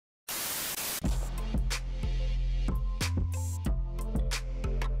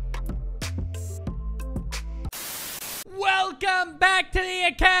Welcome back to the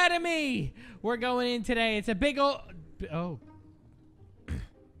academy. We're going in today. It's a big old... Oh.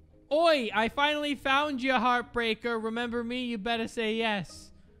 Oi, I finally found you, Heartbreaker. Remember me? You better say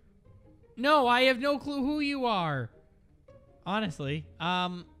yes. No, I have no clue who you are. Honestly.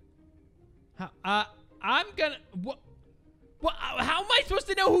 I'm gonna... What? How am I supposed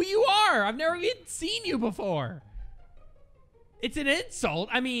to know who you are? I've never even seen you before. It's an insult.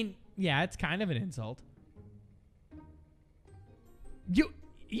 I mean, yeah, it's kind of an insult.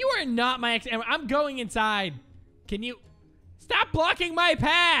 You are not my ex. I'm going inside. Can you stop blocking my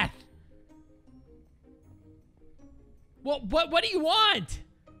path? Well, what do you want?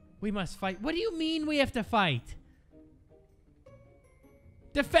 We must fight. What do you mean we have to fight?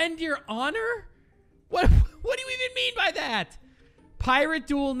 Defend your honor? What do you even mean by that? Pirate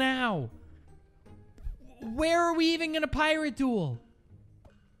duel now. Where are we even gonna pirate duel?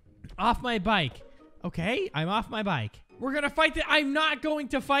 Off my bike. Okay, I'm off my bike. We're gonna fight. I'm not going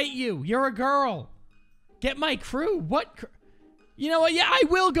to fight you. You're a girl. Get my crew. What? You know what? Yeah, I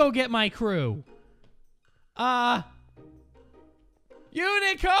will go get my crew.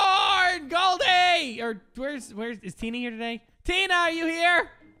 Unicorn! Goldie! Or where's is Tina here today? Tina, are you here?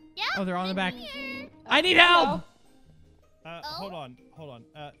 Yeah. Oh, they're all in the back. Here. I need help. Hold on.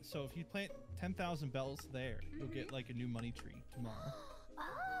 So if you plant 10,000 bells there, you'll get like a new money tree tomorrow.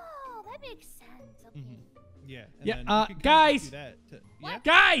 Oh, that makes sense. Okay. Yeah. And Yeah. then you can Guys. do that What? yeah?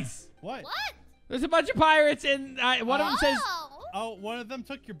 Guys. What? What? There's a bunch of pirates, and one of them says. Oh, one of them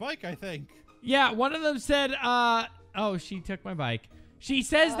took your bike, I think. Yeah, one of them said. Oh, she took my bike. She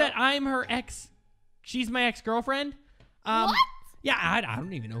says that I'm her ex. She's my ex-girlfriend. What? Yeah, I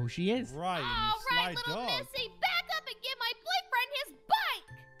don't even know who she is. Ryan, All right, sly little dog. Missy, back up and give my boyfriend his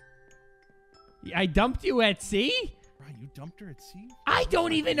bike. I dumped you at sea? Ryan, you dumped her at sea? I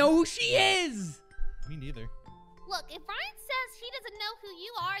don't even know who she is. Me neither. Look, if Ryan says he doesn't know who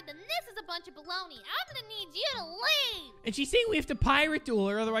you are, then this is a bunch of baloney. I'm gonna need you to leave. And she's saying we have to pirate duel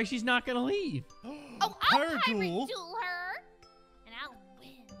her, otherwise she's not gonna leave. Oh, I'll pirate duel her, and I'll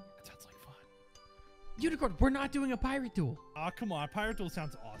win. That sounds like fun. Unicorn, we're not doing a pirate duel. Aw, come on. Pirate duel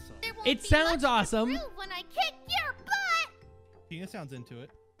sounds awesome. There won't It be sounds much to awesome. prove when I kick your butt. Tina sounds into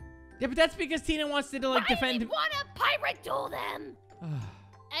it. Yeah, but that's because Tina wants to like defend. I want to pirate duel them.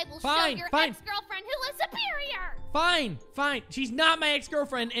 I will show Fine, your fine. ex-girlfriend who is superior. Fine. She's not my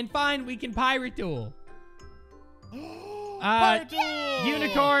ex-girlfriend, and fine, we can pirate duel. Pirate duel!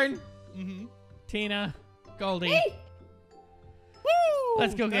 Unicorn, Mm-hmm. Tina, Goldie. Hey. Woo!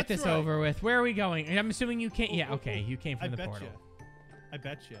 Let's go get That's this right. over with. Where are we going? I'm assuming you can't. Yeah, okay, you came from the portal. I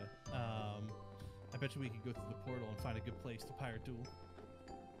bet you. I bet you we could go through the portal and find a good place to pirate duel.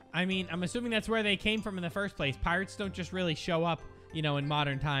 I mean, I'm assuming that's where they came from in the first place. Pirates don't just really show up, you know, in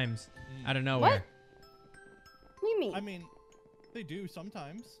modern times out of nowhere. What do you mean? I mean, they do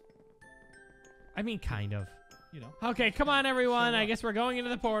sometimes. I mean, kind of. You know. Okay, come on, everyone. Show I up. guess we're going into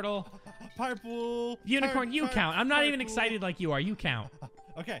the portal. Pirate pool. Unicorn, you count. I'm not even excited like you are. You count.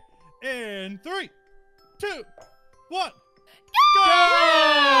 Okay. In 3, 2, 1. Go!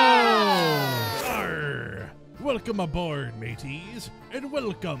 Arr! Welcome aboard, mateys, and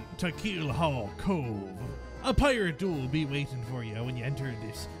welcome to Keelhaul Cove. A pirate duel will be waiting for you when you enter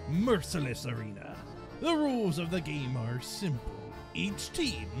this merciless arena. The rules of the game are simple. Each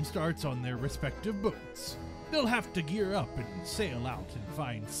team starts on their respective boats. They'll have to gear up and sail out and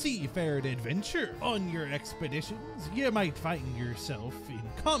find seafaring adventure. On your expeditions, you might find yourself in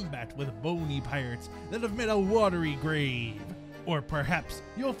combat with bony pirates that have made a watery grave. Or perhaps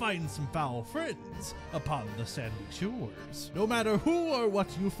you'll find some foul friends upon the sandy shores. No matter who or what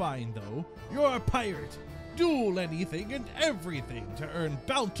you find, though, you're a pirate. Duel anything and everything to earn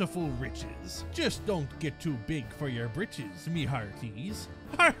bountiful riches. Just don't get too big for your britches, me hearties.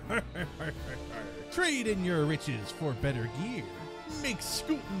 Trade in your riches for better gear. Make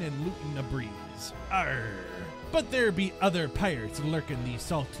scootin' and lootin' a breeze. Arr! But there be other pirates lurking these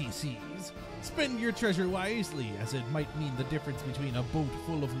salty seas. Spend your treasure wisely, as it might mean the difference between a boat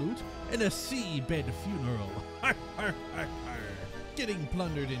full of loot and a seabed funeral. Har, har, har, har. Getting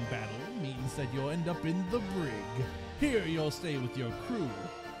plundered in battle means that you'll end up in the brig. Here you'll stay with your crew.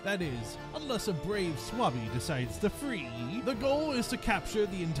 That is, unless a brave swabby decides to free. The goal is to capture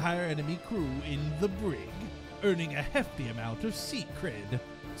the entire enemy crew in the brig, earning a hefty amount of sea cred.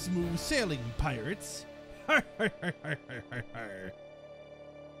 Smooth sailing, pirates. Har, har, har, har, har, har.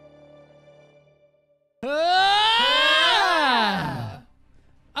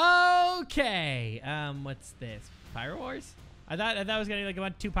 Okay. What's this? Pirate Wars? I thought it was gonna be like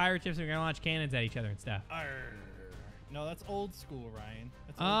about 2 pirate ships and we're gonna launch cannons at each other and stuff. Arr. No, that's old school, Ryan.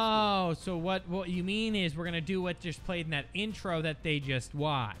 That's old Oh, so what you mean is we're gonna do what just played in that intro that they just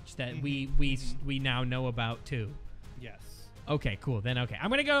watched that we now know about too. school. Yes. Okay, cool. Then okay, I'm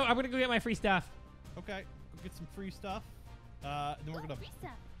gonna go get my free stuff. Okay, go get some free stuff. Then we're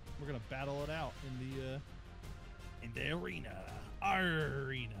gonna battle it out in the arena.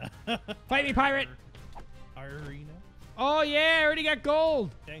 Arena. Fight me, pirate. Arena. Oh yeah, I already got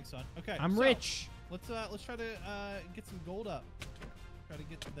gold. Dang, son. Okay. I'm so, rich. Let's try to get some gold up. Try to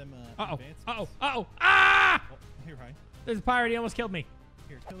get them Uh-oh. advancements. Uh-oh. Uh-oh. Ah! Oh, here, Ryan. There's a pirate. He almost killed me.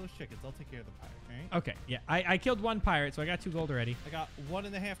 Here, kill those chickens. I'll take care of the pirate. All right. Okay, yeah. I killed one pirate, so I got 2 gold already. I got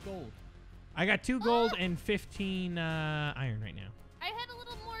 1.5 gold. I got 2 gold and 15 iron right now. I had a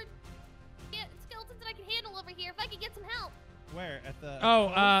little more skeletons that I could handle over here. If I could get some help. Where? At the.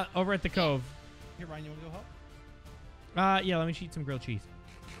 Oh, cove? over at the cove. Here, Ryan. You want to go help? Yeah. Let me eat some grilled cheese.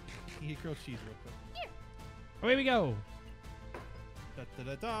 You get grilled cheese real quick. Away we go. Da da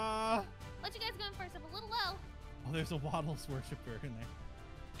da da. Let you guys go in first. I'm a little low. Oh, there's a Waddles worshiper in there.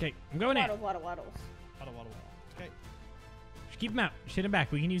 Okay, I'm going in. Waddles. Waddle, waddle, waddle. Okay. Just keep them out. Shit them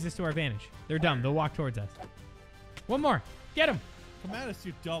back. We can use this to our advantage. They're dumb. They'll walk towards us. One more. Get him. Come at us,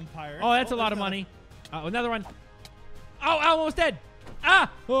 you dumb pirate. Oh, that's a lot of money. Another one. Oh, I'm almost dead.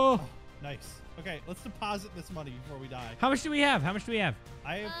 Ah. Oh. Nice. Okay, let's deposit this money before we die. How much do we have? How much do we have?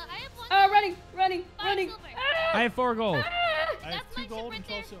 I have I have one. Oh, running. 5 silver. I have 4 gold. That's 2 my gold ship and right 12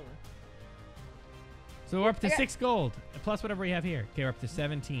 there. silver. So we're up to Okay. 6 gold. Plus whatever we have here. Okay, we're up to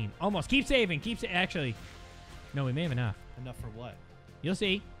 17. Almost. Keep saving. Actually, no, we may have enough. Enough for what? You'll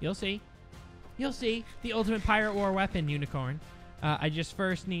see. You'll see. You'll see. The ultimate pirate war weapon, unicorn. I just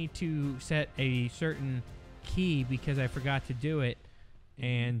first need to set a certain key because I forgot to do it.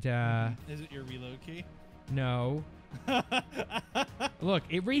 And, Is it your reload key? no. Look,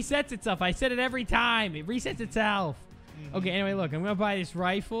 it resets itself. I said it every time. It resets itself. Okay, anyway, look. I'm going to buy this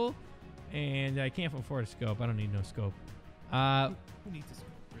rifle. And I can't afford a scope. I don't need no scope. Who needs a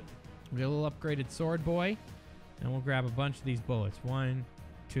scope, really? We got a little upgraded sword boy. And we'll grab a bunch of these bullets. 1,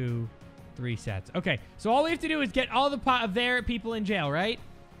 2, 3 sets. Okay, so all we have to do is get all of their people in jail, right?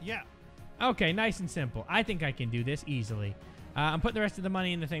 Yeah. Okay, nice and simple. I think I can do this easily. I'm putting the rest of the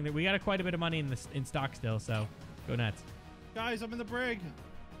money in the thing. That we got quite a bit of money in stock still, so go nuts. Guys, I'm in the brig.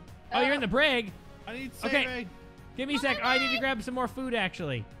 Oh, you're in the brig? I need saving. Okay. Give me a sec. Oh, I need to grab some more food,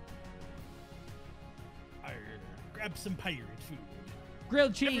 actually. Arr, grab some pirate food.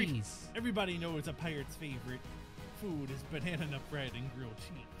 Grilled cheese. Everybody knows a pirate's favorite food is banana nut bread and grilled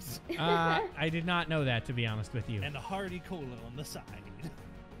cheese. I did not know that, to be honest with you. And a hearty cola on the side.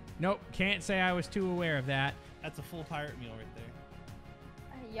 Nope, can't say I was too aware of that. That's a full pirate meal right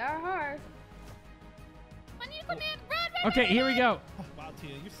there. Yar. I need to come in. Run. Okay, here we go. Oh, wow,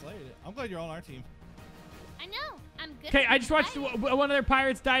 Tina, you slayed it. I'm glad you're on our team. I know. I'm good. Okay, at I just watched fighting. one of their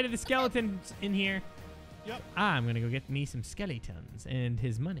pirates die to the skeletons in here. Yep. I'm gonna go get me some skeletons and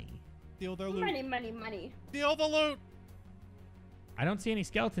his money. Steal their loot. Money. Steal the loot. I don't see any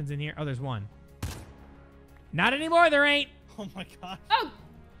skeletons in here. Oh, there's one. Not anymore, there ain't. Oh my gosh. Oh.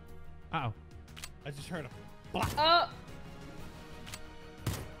 Uh-oh. I just heard a Oh.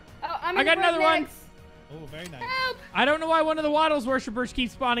 I'm I in got the another brig one. next. Oh, very nice. Help. I don't know why one of the Waddles worshippers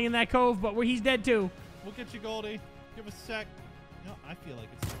keeps spawning in that cove, but he's dead too. We'll get you, Goldie. Give us a sec. No, I feel like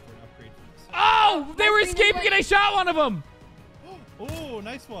it's time for an upgrade for this. Oh, they were Nice thing to escaping and I shot one of them. Oh,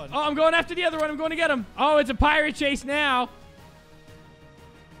 nice one. Oh, I'm going after the other one. I'm going to get him. Oh, it's a pirate chase now.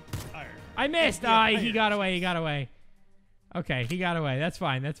 Arr. I missed. Yeah, He got away. He got away. Okay, he got away. That's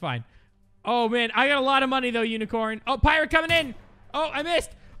fine. That's fine. Oh, man. I got a lot of money, though, Unicorn. Oh, pirate coming in. Oh, I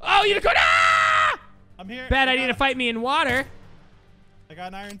missed. Oh, Unicorn. Ah! I'm here. Bad idea to fight me in water. I got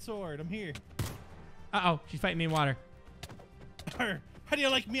an iron sword. I'm here. Uh-oh. She's fighting me in water. Arr. How do you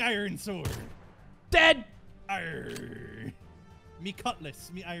like me iron sword? Dead. Arr. Me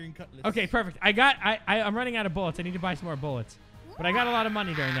cutlass. Me iron cutlass. Okay, perfect. I'm running out of bullets. I need to buy some more bullets. But I got a lot of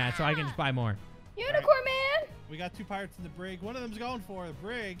money during that, so I can just buy more. Unicorn man. We got 2 pirates in the brig. One of them's going for the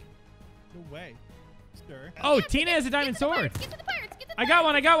brig. No way. Stir. Oh, Tina has a diamond sword. Get to the pirates. Get to the I got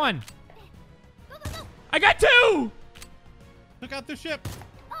one. I got one. Go, go, go. I got 2. Took out the ship.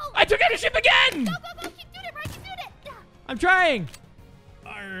 Oh, I took out a ship again. go, go, go. Keep doing it, Ryan. Keep doing it. I'm trying.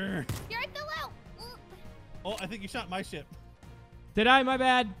 Arr. Here, I fell out. Oh, I think you shot my ship. Did I? My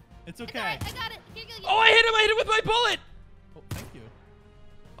bad. It's It's okay. all right. I got it. Here, go, Oh, I hit him. I hit him with my bullet. Oh, thank you.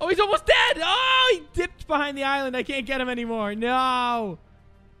 Oh, he's almost dead. Oh, he dipped behind the island. I can't get him anymore. No.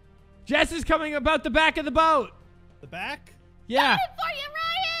 Jess is coming about the back of the boat. The back? Yeah. for you,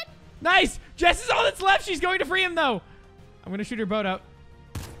 Ryan. Nice. Jess is all that's left. She's going to free him, though. I'm going to shoot her boat out.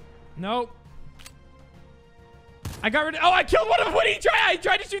 Nope. I got rid of. Oh, I killed one of them. What did he try? I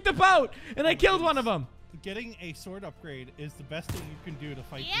tried to shoot the boat, and I killed one of them. Getting a sword upgrade is the best thing you can do to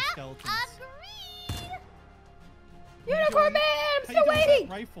fight these Yep, skeletons. agreed. Unicorn Man, I'm How still you doing with waiting.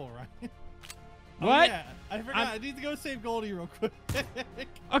 that rifle, right? What? Oh, yeah. I forgot. I need to go save Goldie real quick.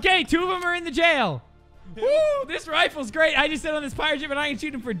 Okay, 2 of them are in the jail. Woo! This rifle's great. I just sit on this pirate ship and I can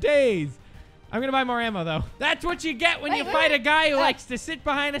shoot him for days. I'm gonna buy more ammo though. That's what you get when you Wait, fight a guy who wait. likes to sit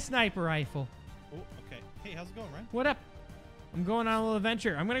behind a sniper rifle. Oh, okay. Hey, how's it going, Ryan? What up? I'm going on a little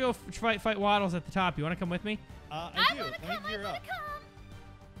adventure. I'm gonna go fight Waddles at the top. You wanna come with me? I I do. wanna Let me come, I gear wanna up.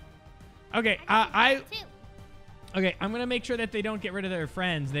 come. Okay, Too. okay. I'm gonna make sure that they don't get rid of their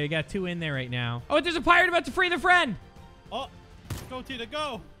friends. They got 2 in there right now. Oh, there's a pirate about to free their friend. Oh, go, Tina,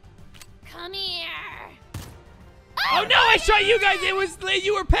 go. Come here. Oh no! I shot you guys. It was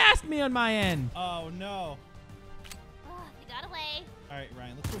you were past me on my end. Oh, no. Oh, you got away. All right,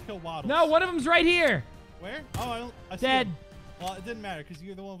 Ryan, let's go kill Waddles. No, one of them's right here. Where? Oh, I see Dead. him. Well, it didn't matter because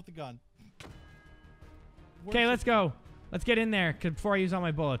you're the one with the gun. Okay, let's go. Let's get in there before I use all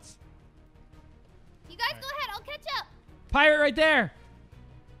my bullets. You guys go ahead. I'll catch up. Pirate right there.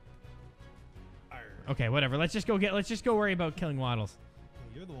 Arr. Okay, whatever. Let's just go worry about killing Waddles.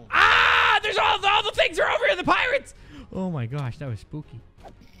 Hey, you're the one. Ah! There's all the things are over here. The pirates. Oh my gosh, that was spooky.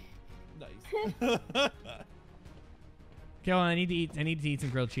 Nice. Okay, well, I need to eat some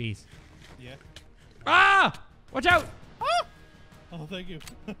grilled cheese. Yeah. Ah! Watch out! Oh, thank you.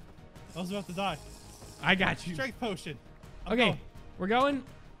 I was about to die. I got you. Strength potion. I'm Okay, going. we're going.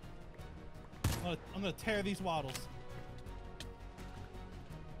 I'm gonna tear these Waddles.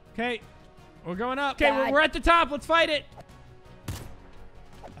 Okay, we're going up. Okay, God. we're at the top. Let's fight it.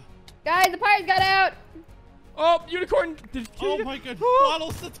 Guys, the pirates got out. Oh, unicorn! Oh my god, Oh.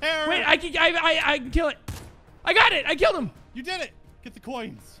 Waddles the terror! Wait, I can kill it. I got it. I killed him. You did it! Get the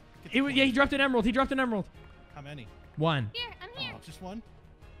coins. Get the Yeah, he coins. dropped an emerald. He dropped an emerald. How many? 1. Here, I'm here. Oh, just one?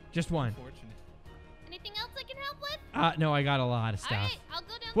 Just 1. Unfortunate. Anything else I can help with? No, I got a lot of All stuff. right, I'll go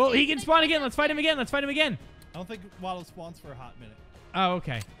downstairs. Well, he can and spawn go again. Let's fight him downstairs. again. Let's fight him again. I don't think Waddles spawns for a hot minute. Oh,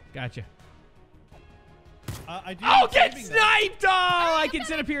 okay. Gotcha. I do Oh, need get saving, though. sniped! Oh, I can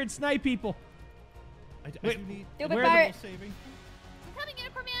sit up here and snipe people. I do Wait, need Stupid a pirate. little saving. I'm coming,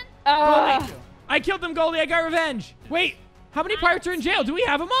 Unicorn Man. Oh, I killed them, Goldie. I got revenge. Wait, how many pirates are in jail? Do we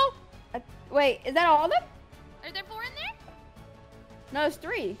have them all? wait, is that all of them? Are there 4 in there? No, it's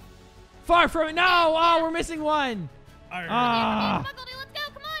 3. Far from it. No. Oh, we're missing one. Arr. Ah. Come on, Goldie, let's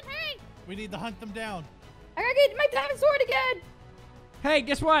go. Come on, hurry. We need to hunt them down. I gotta get my diamond sword again. Hey,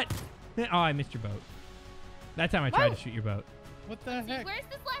 guess what? Oh, I missed your boat. That time I tried Whoa. to shoot your boat. What the heck? Where's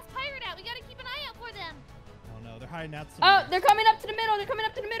this last pirate at? We gotta keep an eye out for them. Oh no, they're hiding out Oh, somewhere. they're coming up to the middle. They're coming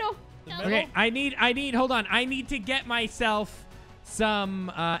up to the middle. The Okay, middle? Okay, I need. Hold on. I need to get myself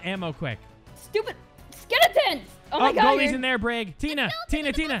some ammo quick. Stupid skeletons. Oh my god. Goldie's you're- in there, Brig. Tina, Kill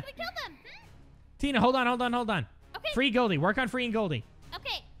them, Tina, kill them, Tina, kill them. Tina. Hold on. Okay. Free Goldie. Work on freeing Goldie.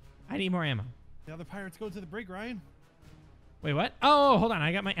 Okay. I need more ammo. The other pirates go to the brig, Ryan. Wait, what? Oh, hold on.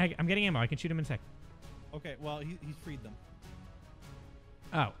 I'm getting ammo. I can shoot him in a sec. Okay, well, he's freed them.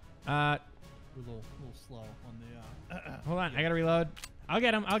 Oh, We're a little slow on the... hold on. I gotta reload. I'll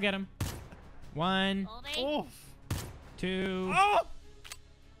get him. 1, Goldie. Oof. 2, Oh!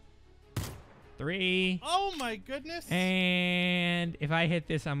 3, Oh my goodness! and if I hit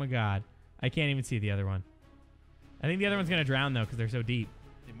this, I'm a god. I can't even see the other one. I think the other one's gonna drown though because they're so deep.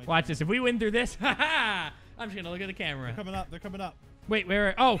 They might Watch be- this. If we win through this, I'm just gonna look at the camera. They're coming up. They're coming up. Wait,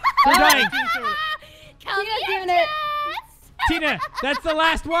 where? Oh, they're dying. Come Tina's here, doing it. Jess. Tina, that's the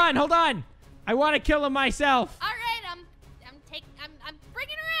last one. Hold on. I want to kill him myself. All right, I'm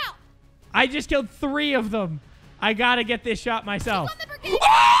bringing her out. I just killed 3 of them. I gotta get this shot myself. She's on the brigade.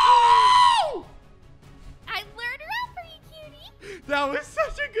 Oh! I lured her out for you, cutie. That was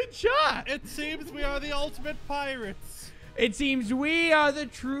such a good shot. It seems we are the ultimate pirates. It seems we are the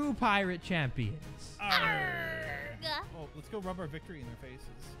true pirate champions. Arr. Arrgh. Oh, let's go rub our victory in their faces.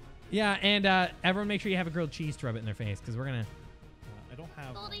 Yeah, and everyone make sure you have a grilled cheese to rub it in their face because we're gonna. I don't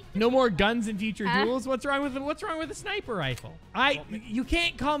have one. Goldie. No more guns in future Huh? duels. What's wrong with a sniper rifle? Well, You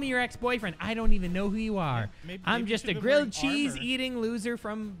can't call me your ex-boyfriend. I don't even know who you are. Maybe I'm you just should a have grilled wearing cheese armor. eating loser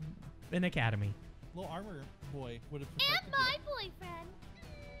from an academy. Little armor boy would have And protected my you. boyfriend.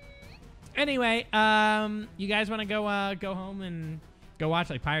 Anyway, you guys want to go home and go watch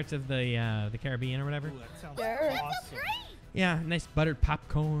like Pirates of the Caribbean or whatever? Ooh, that sounds Sure. That sounds awesome. great. Yeah, nice buttered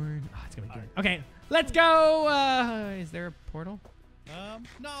popcorn. Oh, it's gonna be good. Okay, let's go. Is there a portal?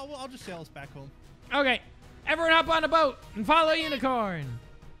 No, well, I'll just sail us back home. Okay, everyone hop on a boat and follow Unicorn.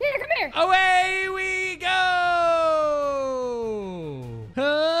 Here, come here. Away we go!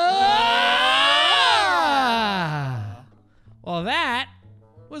 Ah!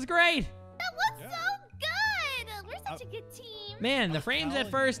 right. That was so good. We're such a good team. Man, the frames at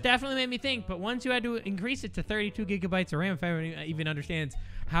first definitely made me think, but once you had to increase it to 32 gigabytes of RAM, if everyone even understands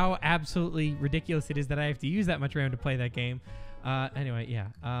how absolutely ridiculous it is that I have to use that much RAM to play that game. Anyway, yeah.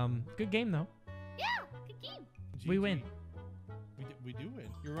 Good game, though. Yeah, good game. We win. We do win.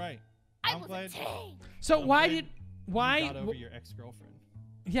 You're right. I I'm was glad. a tank. So I'm why glad did... You Why... got over your ex-girlfriend.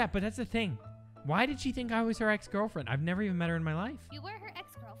 Yeah, but that's the thing. Why did she think I was her ex-girlfriend? I've never even met her in my life. You were her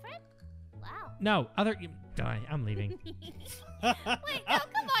ex-girlfriend? Wow. No, I'm leaving. Wait, no, come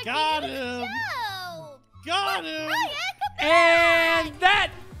on. Got give me the him. joke. Got him. Ryan, come back. And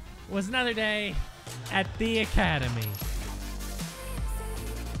that was another day at the Academy.